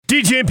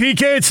DJ and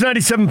PK, it's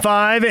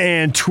 97.5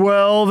 and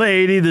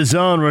 1280 The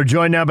Zone. We're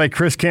joined now by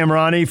Chris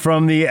Kamrani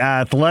from The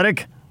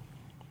Athletic.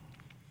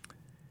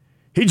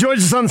 He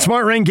joins us on the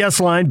Smart Rain guest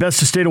line. Best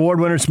of State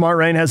Award winner Smart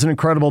Rain has an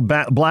incredible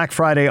Black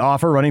Friday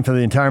offer running for the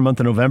entire month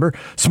of November.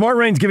 Smart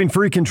Rain's giving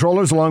free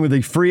controllers along with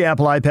a free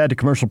Apple iPad to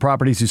commercial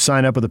properties who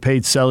sign up with a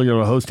paid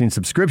cellular hosting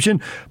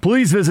subscription.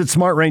 Please visit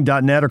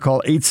smartrain.net or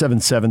call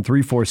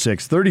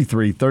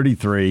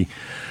 877-346-3333.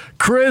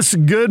 Chris,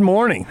 good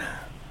morning.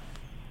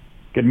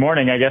 Good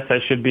morning. I guess I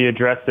should be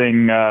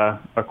addressing,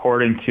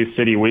 according to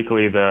City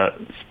Weekly, the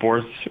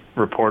Sports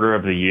Reporter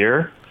of the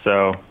Year.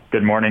 So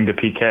good morning to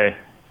PK.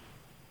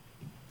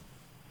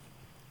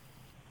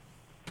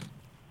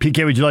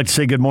 PK, would you like to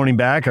say good morning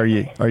back? Are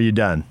you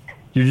done?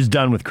 You're just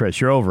done with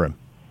Chris. You're over him.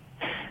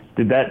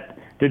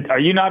 Are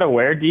you not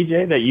aware,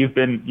 DJ, that you've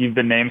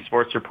been named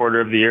Sports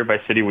Reporter of the Year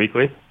by City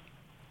Weekly?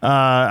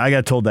 I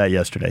got told that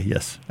yesterday.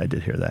 Yes, I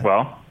did hear that.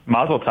 Well,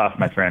 mazel tov,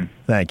 my friend.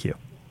 Thank you.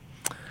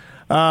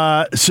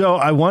 So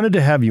I wanted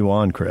to have you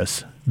on,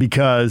 Chris,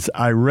 because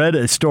I read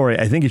a story.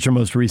 I think it's your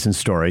most recent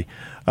story.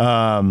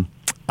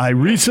 I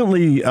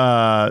recently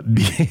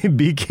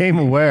became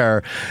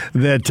aware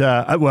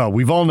that,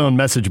 we've all known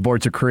message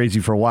boards are crazy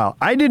for a while.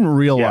 I didn't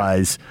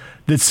realize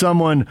that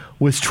someone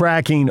was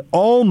tracking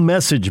all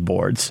message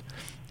boards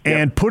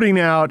and putting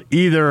out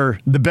either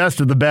the best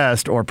of the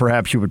best, or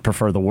perhaps you would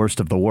prefer the worst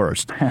of the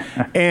worst,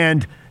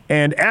 and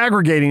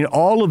aggregating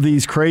all of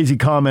these crazy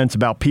comments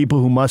about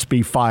people who must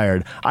be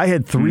fired. I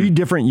had three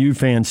different U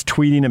fans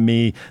tweeting at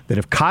me that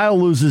if Kyle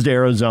loses to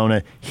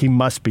Arizona, he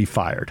must be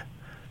fired.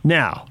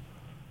 Now,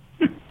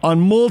 on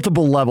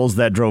multiple levels,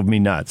 that drove me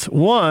nuts.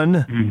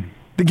 One,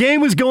 the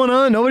game was going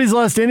on. Nobody's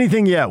lost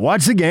anything yet.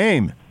 Watch the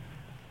game.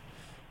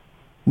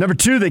 Number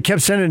two, they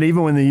kept sending it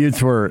even when the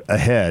Utes were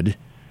ahead.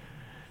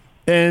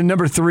 And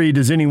number three,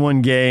 does any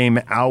one game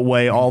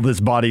outweigh all this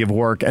body of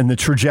work and the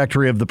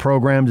trajectory of the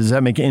program? Does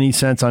that make any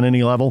sense on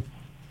any level?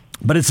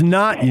 But it's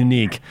not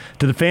unique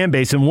to the fan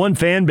base. And one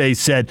fan base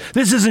said,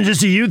 this isn't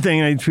just a you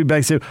thing. And I tweeted back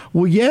and said,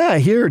 well, yeah,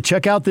 here,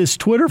 check out this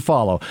Twitter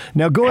follow.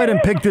 Now go ahead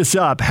and pick this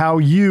up, how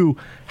you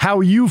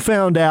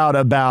found out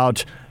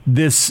about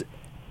this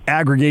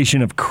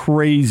aggregation of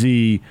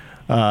crazy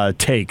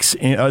takes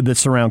that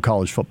surround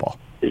college football.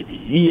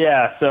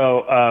 Yeah,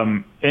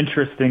 so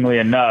interestingly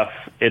enough,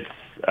 it's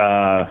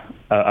a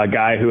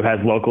guy who has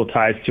local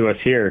ties to us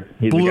here.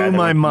 Blew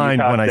my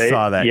mind when I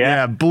saw that.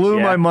 Yeah, blew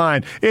my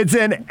mind. It's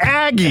an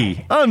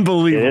Aggie.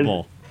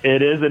 Unbelievable.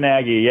 It is an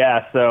Aggie,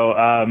 yeah.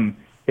 So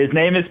his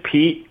name is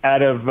Pete.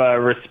 Out of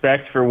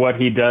respect for what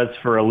he does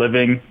for a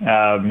living,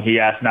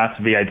 he asked not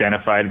to be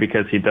identified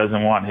because he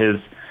doesn't want his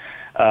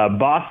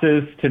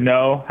bosses to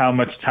know how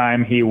much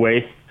time he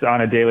wastes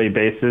on a daily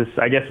basis.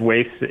 I guess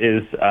waste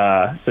is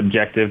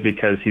subjective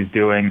because he's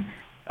doing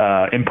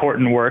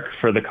important work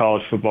for the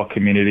college football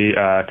community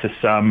to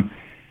some.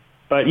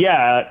 But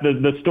yeah,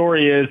 the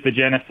story is, the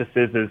genesis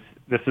is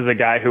this is a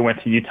guy who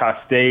went to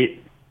Utah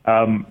State,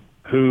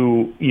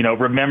 who,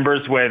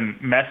 remembers when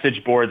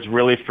message boards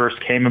really first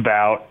came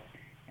about,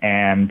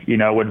 and,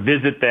 would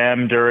visit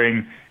them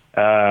during,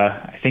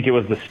 I think it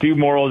was the Stu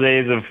Morrill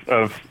days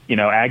of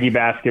Aggie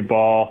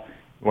basketball,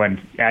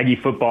 when Aggie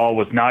football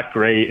was not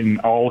great,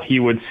 and all he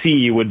would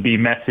see would be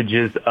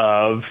messages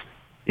of,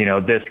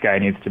 this guy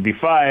needs to be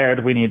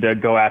fired. We need to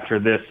go after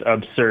this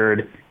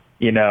absurd,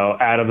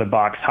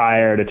 out-of-the-box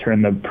hire to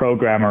turn the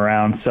program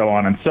around, so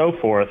on and so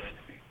forth.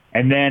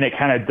 And then it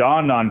kind of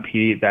dawned on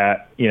Pete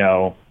that,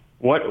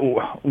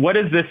 what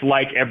is this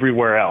like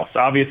everywhere else?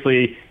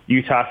 Obviously,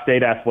 Utah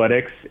State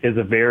athletics is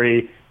a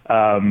very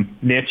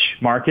niche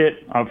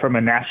market from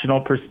a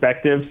national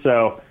perspective.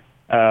 So,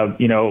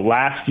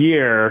 last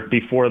year,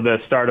 before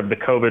the start of the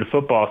COVID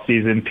football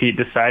season, Pete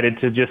decided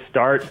to just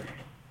start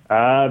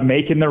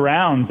making the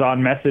rounds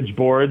on message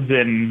boards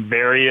in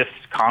various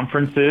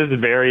conferences,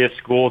 various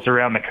schools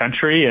around the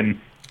country. And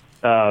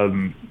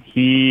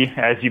he,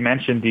 as you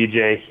mentioned,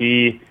 DJ,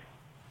 he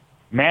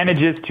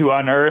manages to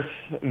unearth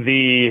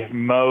the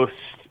most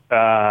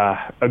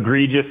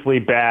egregiously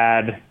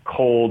bad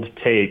cold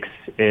takes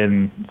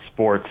in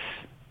sports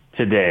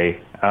today.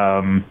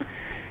 And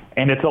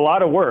it's a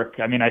lot of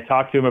work. I mean, I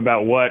talked to him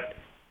about what,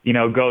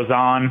 goes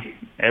on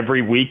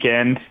every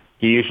weekend.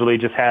 He usually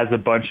just has a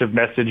bunch of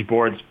message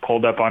boards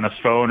pulled up on his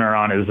phone or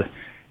on his,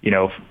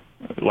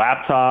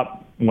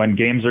 laptop when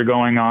games are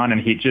going on,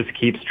 and he just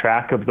keeps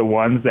track of the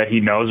ones that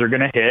he knows are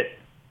going to hit,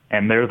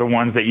 and they're the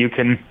ones that you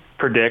can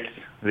predict,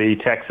 the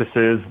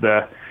Texases,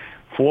 the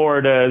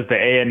Floridas, the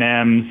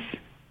A&Ms,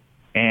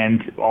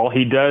 and all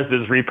he does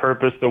is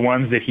repurpose the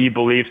ones that he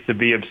believes to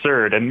be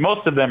absurd, and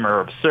most of them are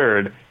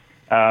absurd.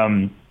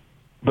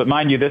 But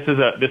mind you, this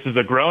is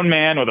a grown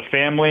man with a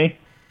family.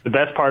 The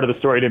best part of the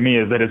story to me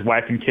is that his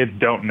wife and kids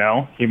don't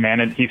know. He's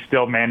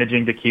still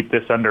managing to keep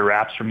this under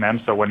wraps from them.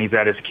 So when he's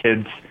at his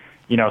kids',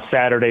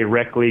 Saturday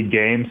rec league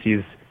games,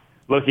 he's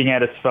looking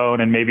at his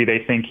phone and maybe they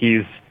think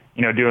he's,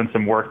 doing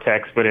some work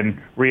text. But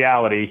in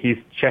reality, he's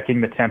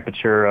checking the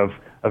temperature of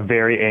a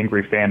very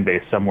angry fan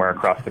base somewhere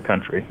across the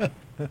country.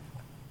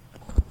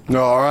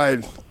 No, all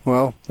right.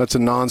 Well, that's a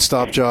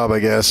nonstop job, I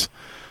guess.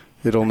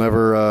 It'll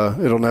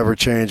never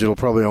change. It'll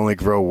probably only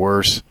grow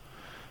worse.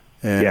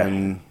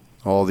 And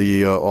all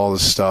the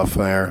stuff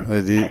there.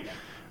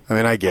 I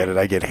mean, I get it.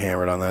 I get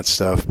hammered on that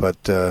stuff,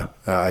 but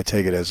I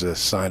take it as a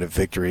sign of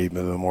victory.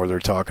 The more they're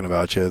talking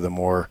about you, the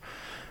more,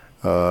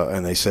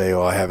 and they say,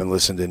 "Oh, I haven't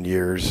listened in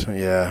years."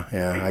 Yeah,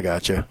 I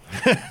got you.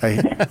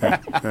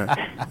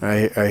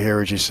 I hear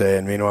what you're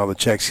saying. Meanwhile, the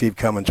checks keep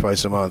coming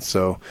twice a month,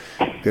 so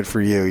good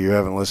for you. You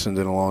haven't listened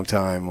in a long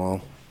time.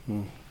 Well,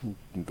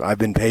 I've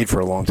been paid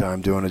for a long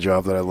time doing a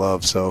job that I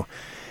love, so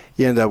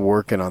you end up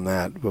working on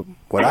that. But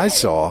what I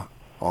saw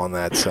on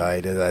that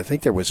side is I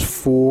think there was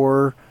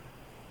 4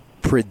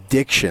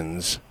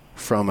 predictions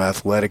from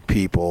athletic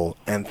people,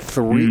 and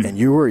 3, and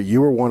you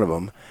were one of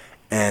them,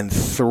 and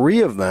 3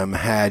 of them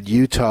had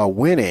Utah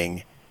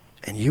winning,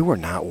 and you were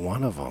not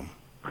one of them.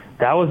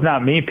 That was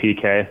not me,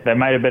 PK. That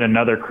might have been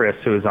another Chris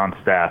who was on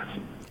staff.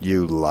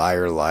 You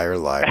liar, liar,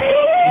 liar.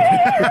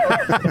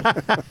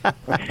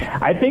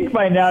 I think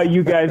by now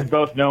you guys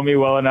both know me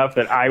well enough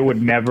that I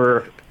would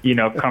never,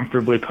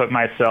 comfortably put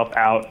myself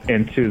out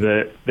into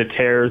the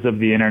terrors of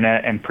the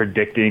internet and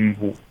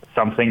predicting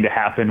something to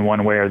happen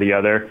one way or the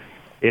other.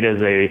 It is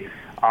a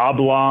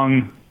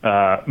oblong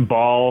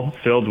ball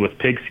filled with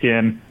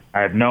pigskin.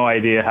 I have no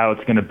idea how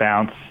it's going to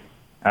bounce.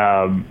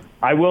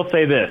 I will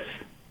say this.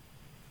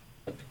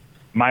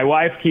 My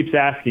wife keeps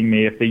asking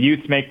me, if the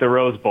Utes make the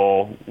Rose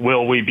Bowl,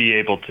 will we be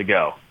able to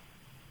go?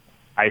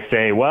 I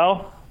say,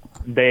 well,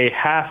 they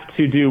have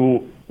to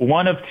do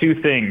one of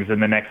 2 things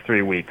in the next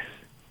 3 weeks.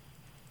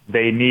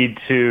 They need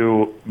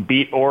to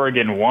beat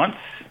Oregon once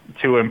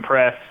to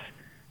impress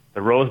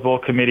the Rose Bowl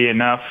committee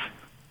enough,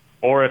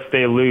 or if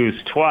they lose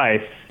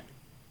twice,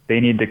 they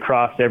need to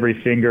cross every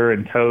finger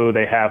and toe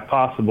they have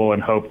possible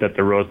and hope that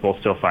the Rose Bowl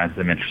still finds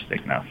them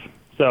interesting enough.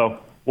 So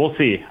we'll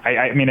see.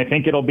 I mean, I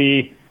think it'll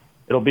be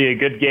a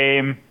good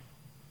game.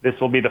 This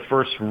will be the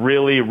first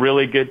really,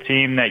 really good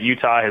team that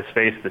Utah has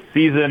faced this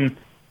season.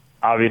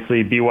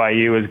 Obviously,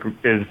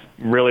 BYU is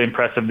really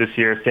impressive this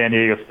year, San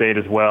Diego State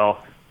as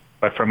well.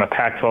 But from a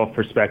Pac-12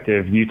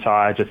 perspective,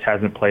 Utah just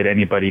hasn't played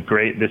anybody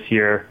great this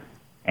year.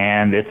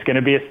 And it's going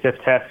to be a stiff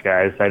test,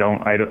 guys.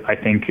 I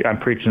think I'm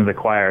preaching to the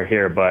choir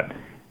here, but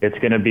it's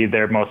going to be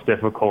their most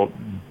difficult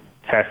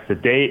test to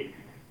date.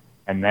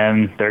 And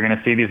then they're going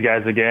to see these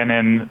guys again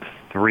in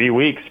 3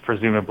 weeks,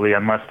 presumably,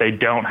 unless they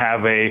don't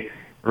have a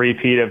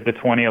repeat of the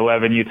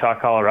 2011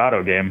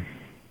 Utah-Colorado game.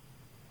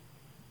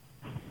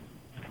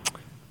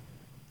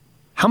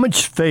 How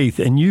much faith,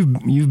 and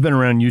you've been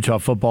around Utah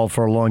football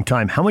for a long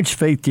time, how much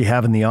faith do you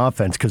have in the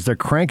offense? Because they're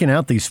cranking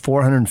out these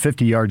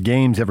 450-yard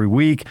games every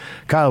week.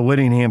 Kyle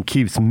Whittingham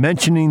keeps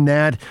mentioning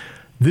that.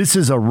 This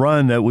is a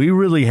run that we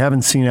really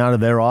haven't seen out of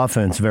their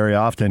offense very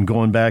often,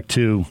 probably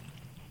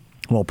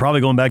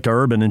going back to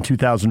Urban in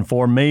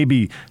 2004.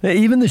 Maybe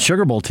even the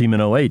Sugar Bowl team in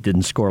 2008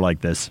 didn't score like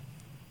this.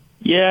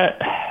 Yeah,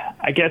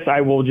 I guess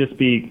I will just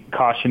be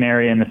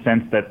cautionary in the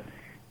sense that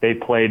they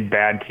played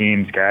bad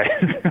teams, guys.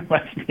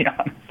 Let's be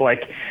honest.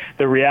 Like,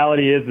 the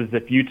reality is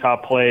if Utah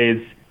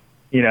plays,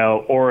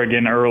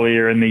 Oregon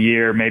earlier in the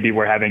year, maybe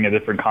we're having a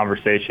different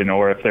conversation.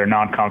 Or if their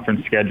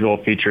non-conference schedule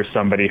features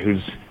somebody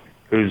who's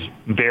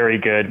very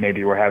good,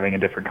 maybe we're having a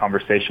different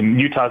conversation.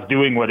 Utah's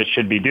doing what it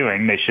should be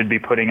doing. They should be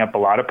putting up a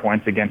lot of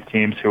points against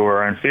teams who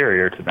are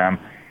inferior to them.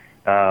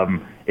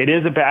 It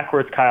is a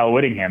backwards Kyle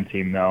Whittingham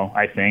team, though,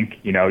 I think.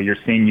 You're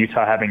seeing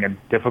Utah having a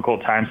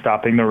difficult time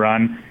stopping the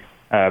run.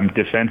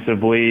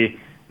 Defensively,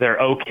 they're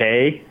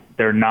okay.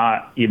 They're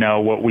not,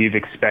 what we've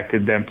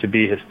expected them to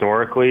be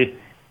historically.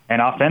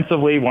 And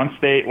offensively, once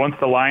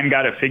the line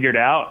got it figured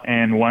out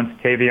and once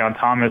Tavion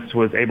Thomas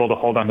was able to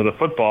hold onto the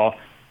football,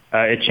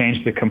 it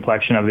changed the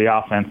complexion of the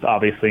offense,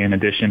 obviously, in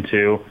addition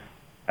to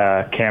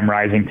Cam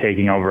Rising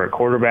taking over at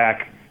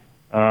quarterback.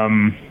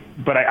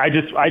 But I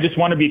just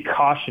want to be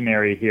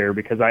cautionary here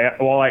because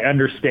while I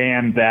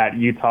understand that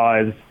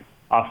Utah is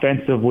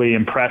offensively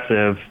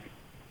impressive,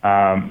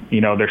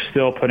 they're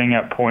still putting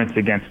up points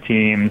against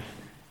teams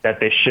that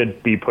they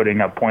should be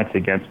putting up points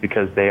against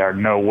because they are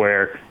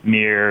nowhere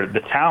near the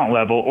talent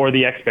level or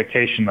the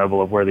expectation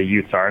level of where the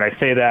Utes are. And I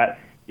say that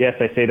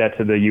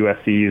to the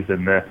USCs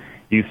and the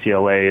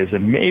UCLAs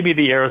and maybe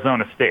the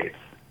Arizona States.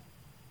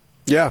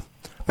 Yeah,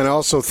 and I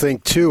also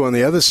think, too, on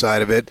the other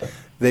side of it,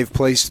 they've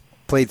played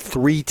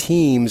 3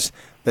 teams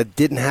that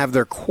didn't have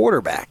their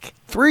quarterback.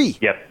 3.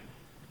 Yep.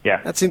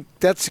 Yeah.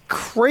 That's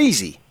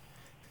crazy.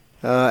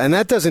 And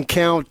that doesn't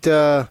count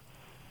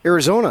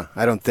Arizona,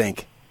 I don't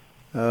think.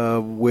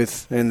 But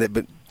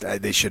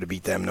they should have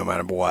beat them no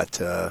matter what.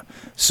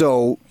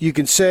 So you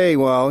can say,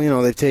 well,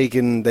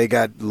 they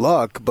got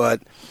luck,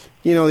 but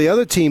the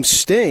other teams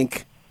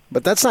stink.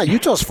 But that's not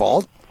Utah's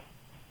fault.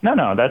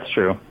 No, that's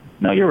true.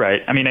 No, you're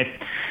right. I mean,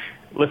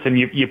 listen,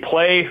 you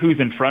play who's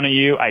in front of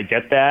you. I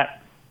get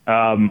that.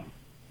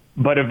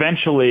 But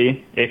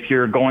eventually, if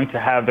you're going to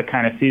have the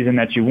kind of season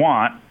that you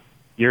want,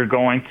 you're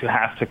going to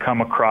have to come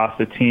across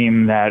a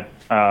team that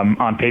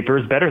on paper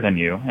is better than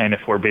you. And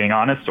if we're being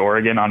honest,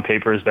 Oregon on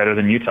paper is better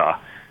than Utah.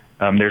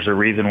 There's a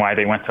reason why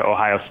they went to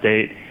Ohio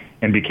State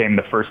and became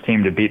the first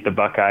team to beat the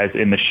Buckeyes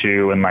in the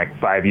shoe in like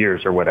 5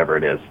 years or whatever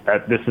it is.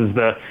 This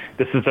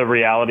is the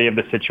reality of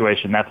the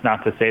situation. That's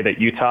not to say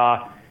that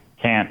Utah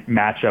can't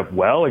match up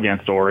well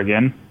against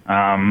Oregon.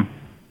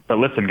 But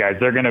listen, guys,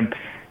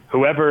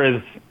 whoever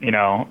is,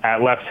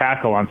 at left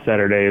tackle on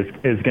Saturday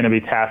is going to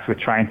be tasked with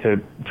trying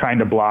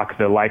to block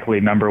the likely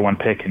number 1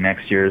 pick in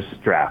next year's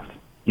draft.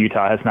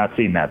 Utah has not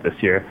seen that this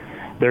year.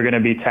 They're going to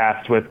be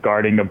tasked with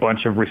guarding a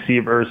bunch of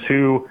receivers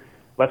who,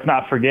 let's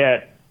not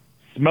forget,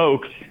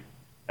 smoked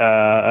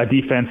a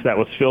defense that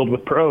was filled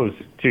with pros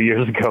 2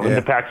 years ago in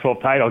the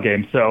Pac-12 title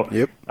game. So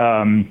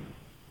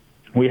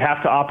we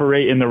have to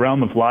operate in the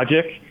realm of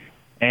logic.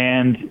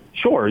 And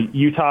sure,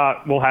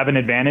 Utah will have an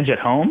advantage at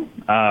home,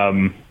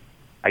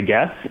 I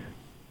guess.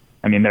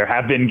 I mean, there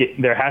have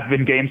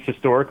been games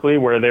historically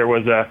where there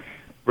was a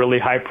really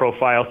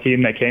high-profile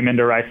team that came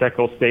into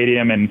Rice-Eccles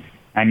Stadium and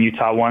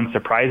Utah won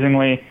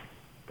surprisingly.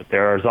 But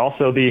there is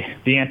also the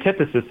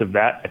antithesis of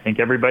that. I think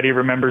everybody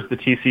remembers the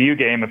TCU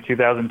game of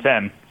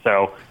 2010.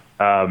 So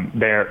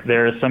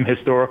there is some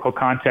historical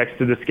context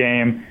to this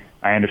game.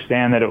 I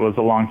understand that it was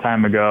a long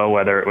time ago,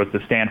 whether it was the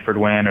Stanford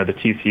win or the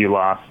TCU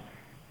loss.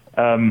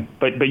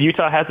 But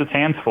Utah has its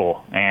hands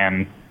full,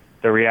 and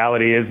the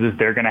reality is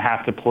they're going to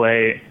have to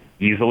play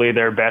easily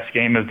their best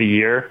game of the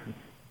year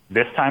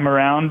this time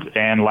around,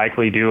 and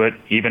likely do it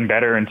even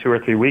better in 2 or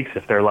 3 weeks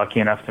if they're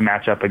lucky enough to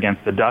match up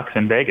against the Ducks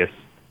in Vegas.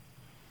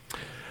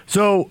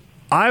 So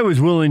I was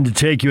willing to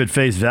take you at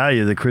face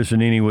value that Chris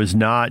Kamrani was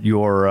not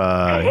your,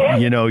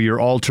 your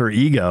alter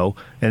ego,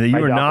 and that you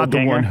were not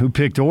the one who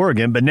picked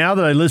Oregon. But now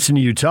that I listen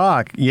to you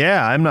talk,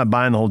 I'm not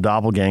buying the whole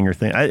doppelganger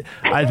thing. I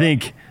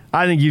think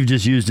you've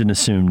just used an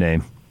assumed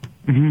name.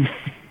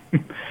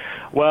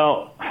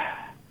 Well,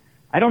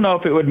 I don't know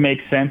if it would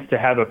make sense to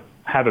have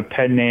a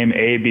pen name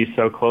A be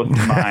so close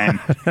to mine,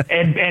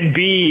 and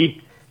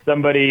B,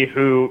 somebody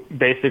who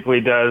basically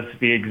does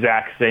the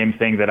exact same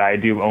thing that I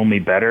do, only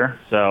better.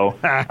 So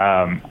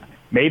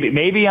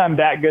maybe I'm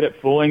that good at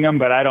fooling them,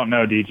 but I don't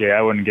know, DJ.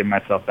 I wouldn't give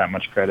myself that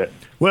much credit.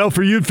 Well,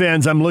 for Ute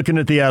fans, I'm looking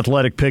at the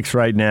athletic picks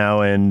right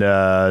now, and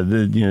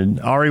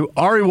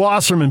Ari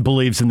Wasserman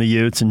believes in the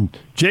Utes, and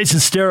Jason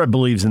Sterrett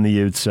believes in the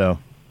Utes. So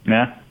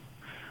yeah.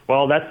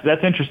 Well,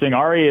 that's interesting.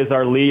 Ari is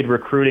our lead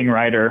recruiting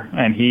writer,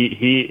 and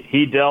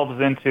he delves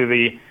into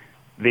the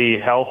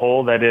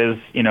hellhole that is,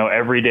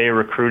 everyday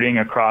recruiting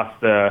across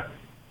the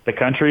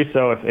country.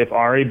 So if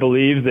Ari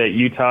believes that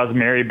Utah's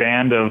merry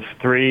band of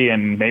 3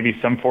 and maybe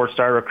some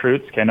 4-star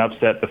recruits can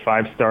upset the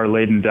 5-star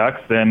laden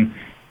Ducks, then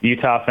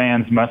Utah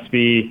fans must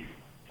be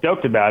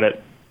stoked about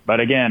it. But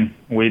again,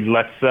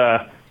 let's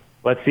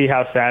see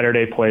how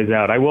Saturday plays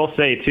out. I will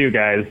say too,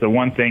 guys, the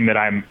one thing that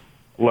I'm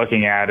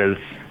looking at is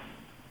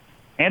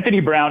Anthony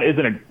Brown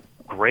isn't a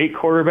great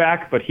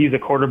quarterback, but he's a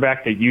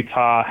quarterback that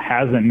Utah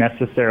hasn't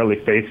necessarily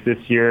faced this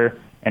year.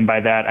 And by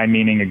that, I'm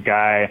meaning a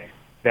guy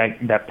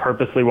that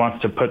purposely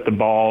wants to put the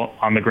ball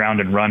on the ground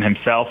and run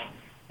himself.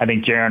 I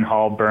think Jaron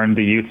Hall burned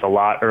the Utes a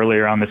lot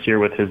earlier on this year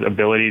with his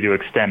ability to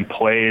extend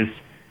plays.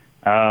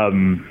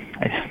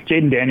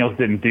 Jaden Daniels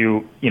didn't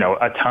do,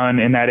 a ton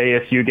in that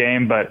ASU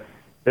game, but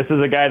this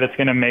is a guy that's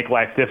going to make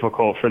life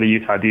difficult for the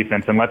Utah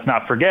defense. And let's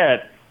not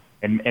forget,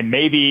 and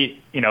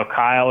maybe,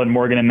 Kyle and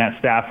Morgan and that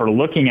staff are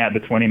looking at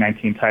the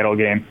 2019 title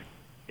game.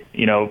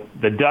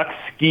 The Ducks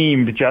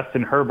schemed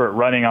Justin Herbert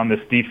running on this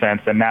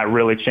defense, and that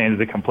really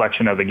changed the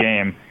complexion of the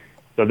game.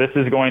 So this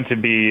is going to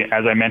be,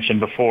 as I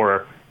mentioned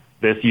before,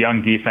 this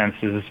young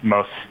defense's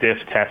most stiff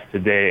test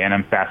today, and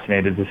I'm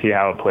fascinated to see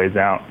how it plays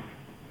out.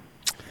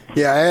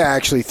 Yeah, I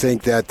actually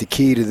think that the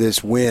key to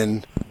this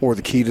win, or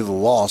the key to the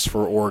loss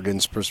from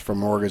Oregon's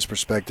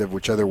perspective,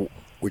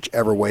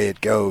 whichever way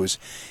it goes,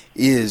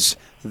 is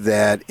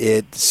that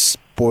it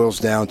boils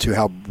down to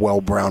how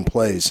well Brown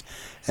plays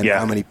and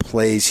how many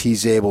plays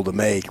he's able to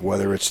make,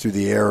 whether it's through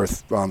the air or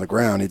on the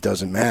ground. It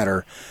doesn't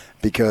matter,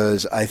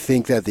 because I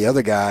think that the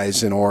other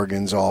guys in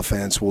Oregon's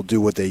offense will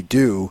do what they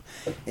do.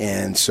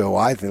 And so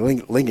I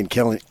think Lincoln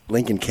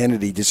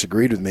Kennedy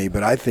disagreed with me,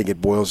 but I think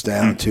it boils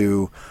down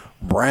to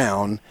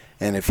Brown,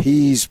 and if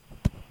he's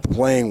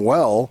playing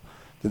well,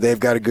 they've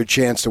got a good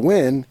chance to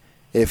win.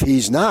 If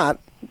he's not,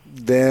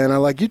 then I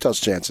like Utah's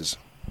chances.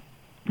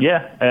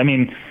 Yeah, I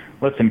mean,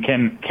 listen,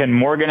 can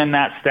Morgan and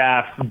that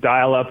staff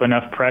dial up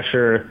enough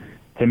pressure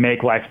to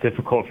make life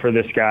difficult for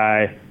this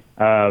guy?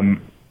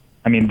 Let's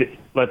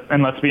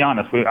be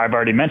honest. I've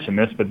already mentioned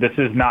this, but this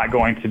is not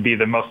going to be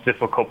the most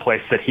difficult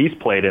place that he's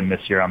played in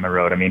this year on the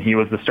road. I mean, he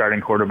was the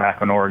starting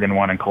quarterback when Oregon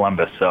won in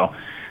Columbus. So,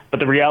 but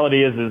the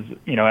reality is,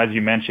 as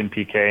you mentioned,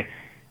 PK,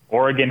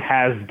 Oregon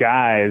has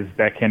guys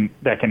that can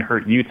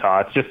hurt Utah.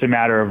 It's just a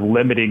matter of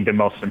limiting the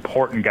most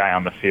important guy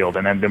on the field,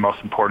 and then the most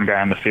important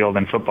guy on the field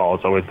in football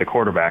is always the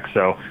quarterback.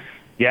 So,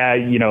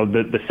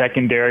 the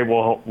secondary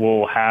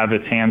will have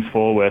its hands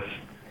full with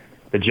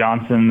the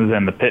Johnsons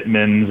and the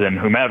Pittmans and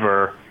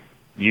whomever.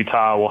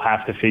 Utah will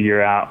have to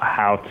figure out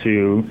how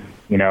to,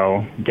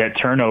 get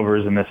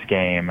turnovers in this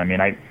game. I mean,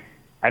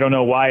 I don't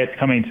know why it's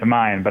coming to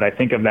mind, but I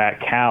think of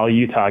that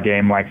Cal-Utah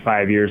game like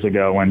 5 years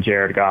ago when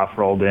Jared Goff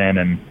rolled in,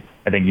 and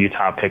I think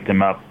Utah picked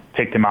him up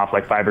picked him off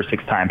like 5 or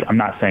 6 times. I'm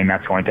not saying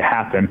that's going to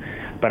happen,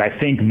 but I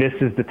think this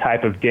is the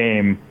type of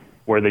game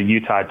where the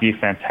Utah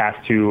defense has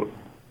to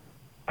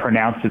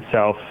pronounce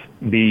itself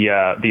the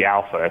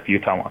alpha if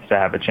Utah wants to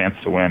have a chance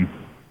to win.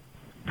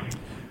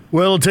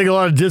 Well, it'll take a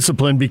lot of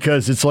discipline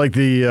because it's like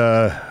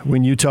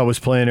when Utah was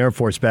playing Air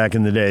Force back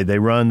in the day. They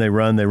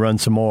run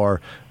some more,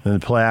 and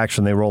then play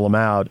action, they roll them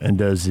out. And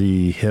does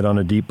he hit on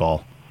a deep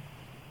ball?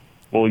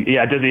 Well,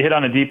 yeah, does he hit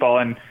on a deep ball?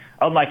 And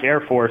unlike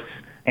Air Force,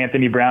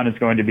 Anthony Brown is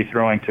going to be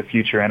throwing to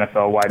future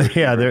NFL wide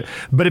receivers.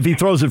 But if he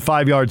throws it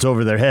 5 yards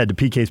over their head, to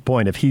PK's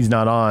point, if he's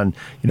not on,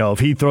 if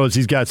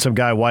he's got some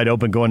guy wide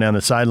open going down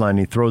the sideline, and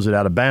he throws it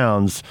out of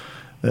bounds,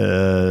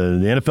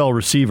 the NFL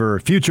receiver,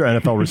 future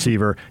NFL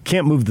receiver,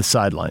 can't move the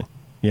sideline.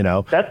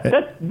 No,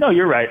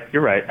 you're right.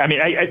 You're right. I mean,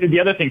 the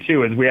other thing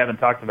too is we haven't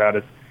talked about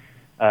is,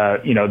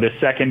 this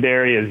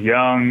secondary is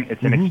young,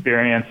 it's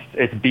inexperienced,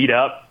 it's beat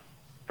up.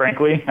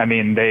 Frankly, I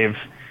mean they've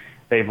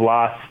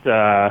lost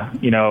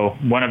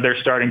one of their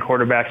starting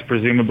quarterbacks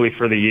presumably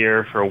for the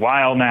year for a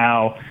while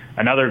now.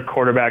 Another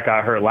quarterback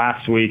got hurt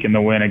last week in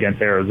the win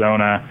against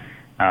Arizona.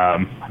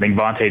 I think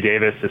Vontae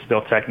Davis is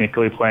still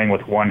technically playing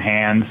with one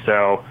hand,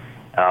 so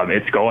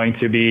it's going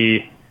to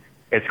be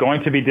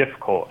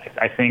difficult.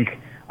 I think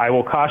I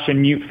will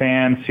caution Ute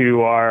fans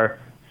who are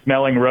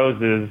smelling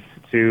roses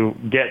to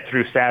get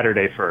through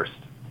Saturday first.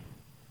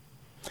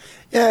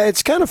 Yeah,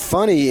 it's kind of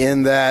funny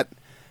in that,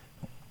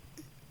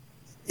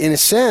 in a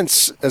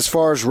sense, as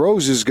far as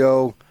roses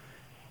go,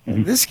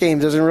 this game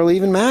doesn't really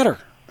even matter.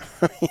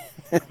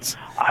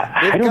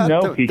 I don't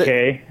know,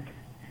 PK.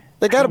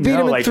 They got to beat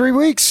him in 3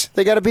 weeks.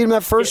 They got to beat him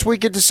that first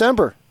week of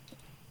December.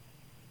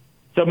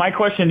 So my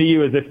question to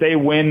you is, if they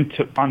win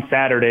on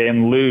Saturday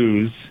and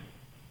lose,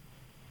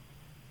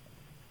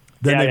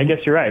 I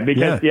guess you're right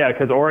because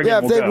because Oregon. Yeah,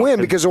 if they win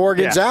because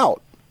Oregon's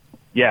out.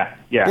 Yeah.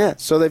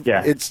 So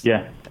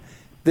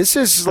this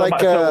is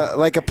like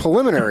a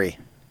preliminary.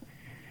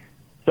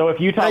 So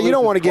if Utah, now, you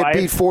don't want to get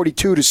beat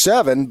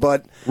 42-7,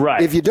 but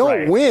if you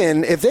don't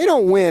win, if they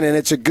don't win, and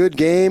it's a good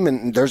game,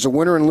 and there's a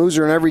winner and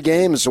loser in every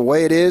game, it's the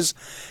way it is.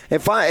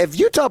 If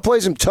Utah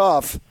plays them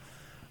tough,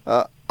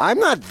 I'm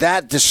not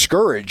that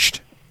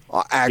discouraged.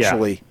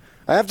 Actually,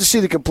 I have to see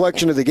the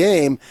complexion of the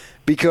game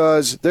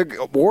because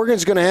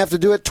Oregon's going to have to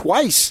do it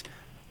twice.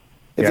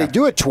 If they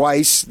do it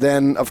twice,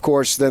 then of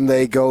course, then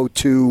they go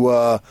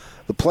to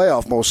the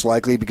playoff most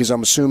likely, because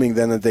I'm assuming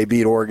then that they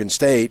beat Oregon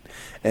State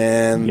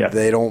and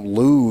they don't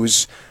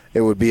lose.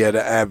 It would be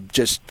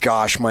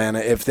gosh, man,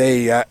 if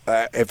they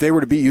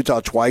were to beat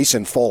Utah twice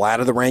and fall out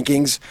of the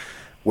rankings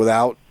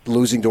without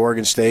losing to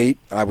Oregon State,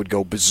 I would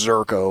go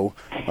berserko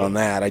on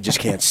that. I just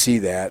can't see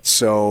that.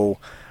 So,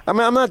 I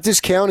mean, I'm not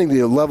discounting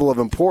the level of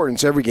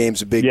importance. Every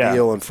game's a big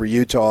deal, and for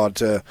Utah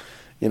to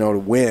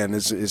win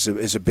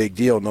is a big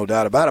deal, no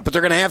doubt about it. But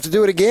they're going to have to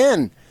do it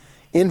again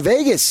in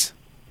Vegas.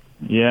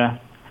 Yeah.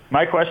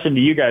 My question to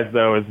you guys,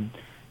 though, is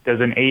does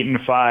an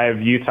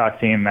 8-5 Utah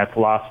team that's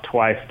lost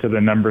twice to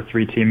the number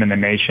 3 team in the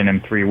nation in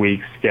 3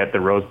 weeks get the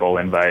Rose Bowl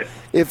invite?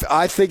 If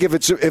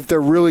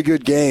they're really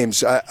good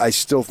games, I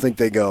still think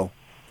they go.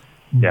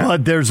 Yeah.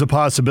 But there's a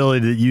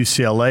possibility that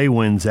UCLA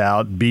wins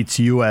out, beats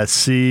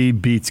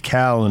USC, beats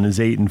Cal, and is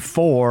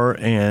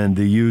 8-4, and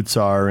the Utes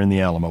are in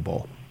the Alamo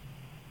Bowl.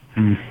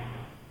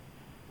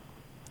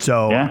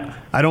 So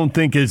I don't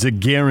think it's a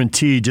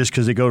guarantee just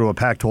because they go to a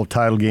Pac-12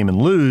 title game and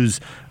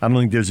lose. I don't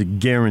think there's a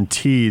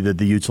guarantee that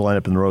the Utes will end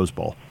up in the Rose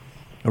Bowl.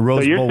 The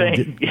Rose Bowl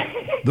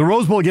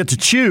will get to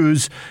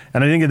choose,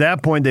 and I think at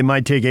that point they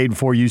might take 8-4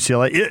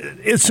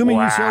 UCLA, assuming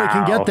UCLA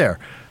can get there.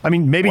 I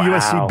mean, maybe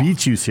USC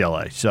beats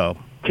UCLA. So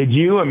could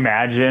you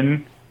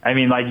imagine? I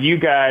mean, like, you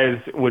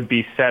guys would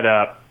be set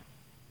up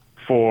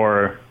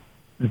for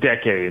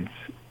decades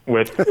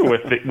with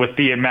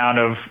the amount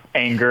of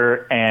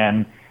anger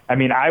and. I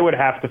mean, I would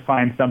have to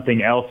find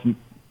something else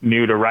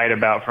new to write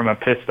about from a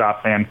pissed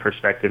off fan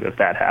perspective if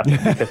that happened.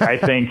 Because I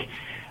think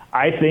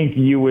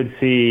you would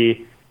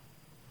see.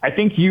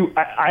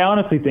 I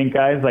honestly think,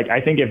 guys, like,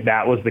 I think if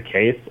that was the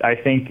case, I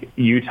think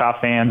Utah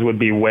fans would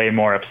be way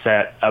more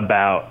upset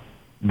about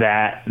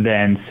that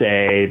than,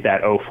 say,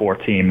 that 04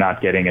 team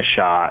not getting a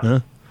shot.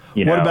 Huh?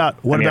 What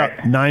about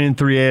 9-3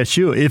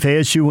 ASU? If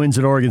ASU wins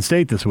at Oregon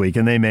State this week,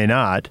 and they may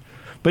not,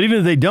 but even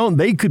if they don't,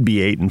 they could be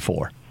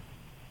 8-4.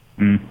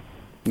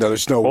 No,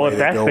 there's no way if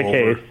that's they go the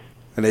over case,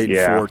 an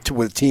 8-4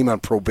 with a team on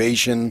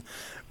probation,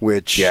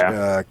 which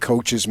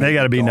coaches they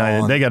got to be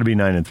 9. They got to be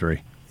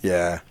 9-3.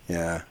 Yeah,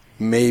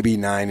 maybe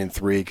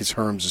 9-3 because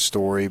Herm's a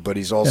story, but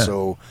he's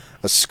also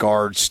a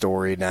scarred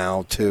story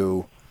now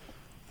too.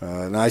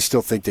 And I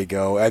still think they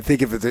go. I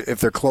think if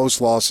they're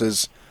close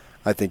losses,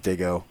 I think they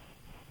go.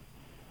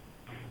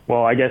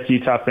 Well, I guess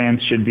Utah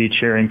fans should be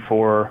cheering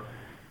for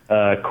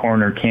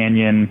Corner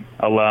Canyon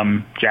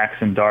alum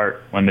Jackson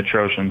Dart when the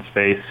Trojans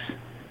face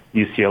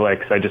UCLA,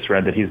 because I just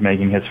read that he's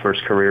making his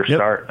first career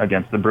start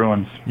against the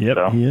Bruins. Yep,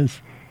 so. He is.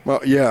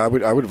 Well, yeah, I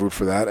would root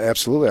for that.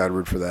 Absolutely, I'd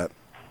root for that.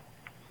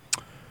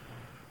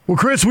 Well,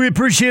 Chris, we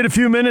appreciate a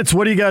few minutes.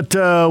 What do you got?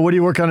 What do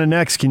you work on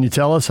next? Can you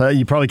tell us?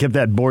 You probably kept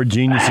that Board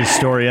Geniuses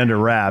story under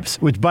wraps,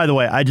 which, by the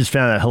way, I just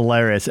found that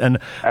hilarious. And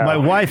my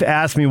wife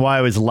asked me why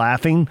I was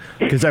laughing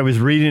because I was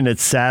reading it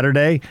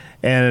Saturday,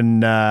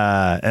 and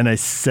I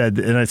said,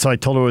 so I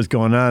told her what was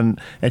going on,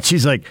 and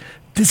she's like,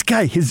 "This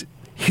guy, his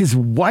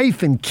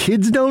wife and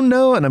kids don't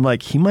know," and I'm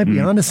like, he might be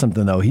onto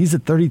something though. He's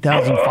at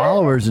 30,000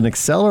 followers and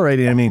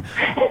accelerating. I mean,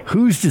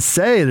 who's to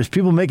say? There's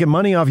people making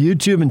money off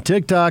YouTube and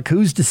TikTok.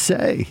 Who's to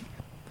say?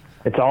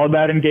 It's all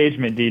about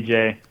engagement,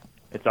 DJ.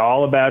 It's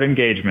all about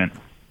engagement.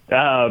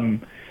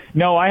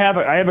 No, I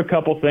have a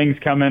couple things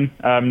coming.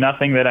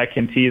 Nothing that I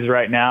can tease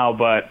right now,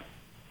 but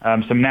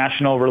some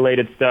national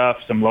related stuff,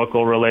 some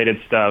local related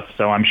stuff.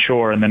 So I'm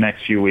sure in the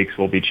next few weeks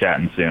we'll be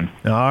chatting soon.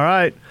 All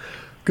right.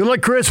 Good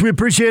luck, Chris. We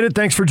appreciate it.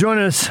 Thanks for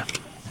joining us.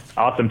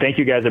 Awesome. Thank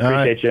you, guys. I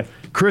appreciate you.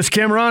 Chris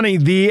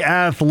Kamrani, The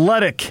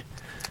Athletic.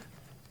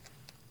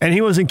 And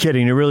he wasn't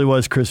kidding. It really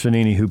was Chris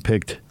Vanini who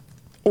picked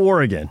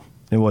Oregon.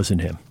 It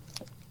wasn't him.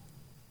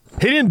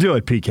 He didn't do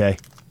it, PK.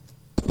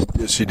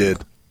 Yes, he did.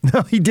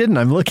 No, he didn't.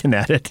 I'm looking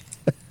at it.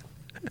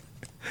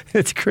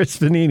 It's Chris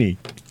Vanini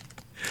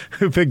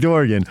who picked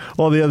Oregon.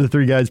 All the other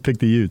three guys picked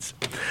the Utes.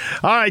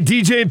 All right,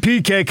 DJ and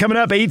PK coming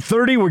up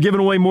 8:30. We're giving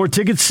away more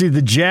tickets to see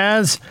the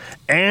Jazz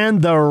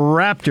and the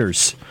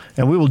Raptors.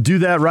 And we will do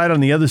that right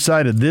on the other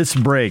side of this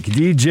break.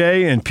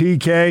 DJ and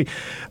PK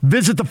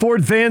visit the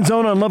Ford Fan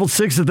Zone on Level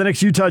 6 at the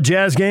next Utah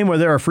Jazz game, where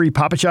there are free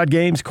Pop-A-Shot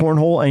games,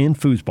 cornhole, and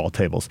foosball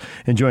tables.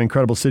 Enjoy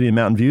incredible city and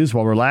mountain views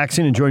while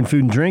relaxing, enjoying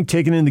food and drink,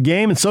 taking in the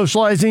game, and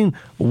socializing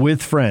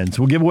with friends.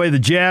 We'll give away the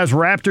Jazz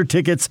Raptor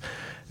tickets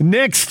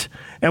next.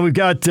 And we've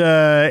got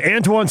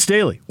Antoine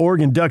Staley,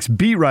 Oregon Ducks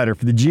beat writer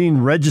for the Gene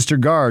Register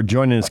Guard,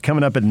 joining us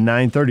coming up at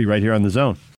 9:30 right here on The Zone.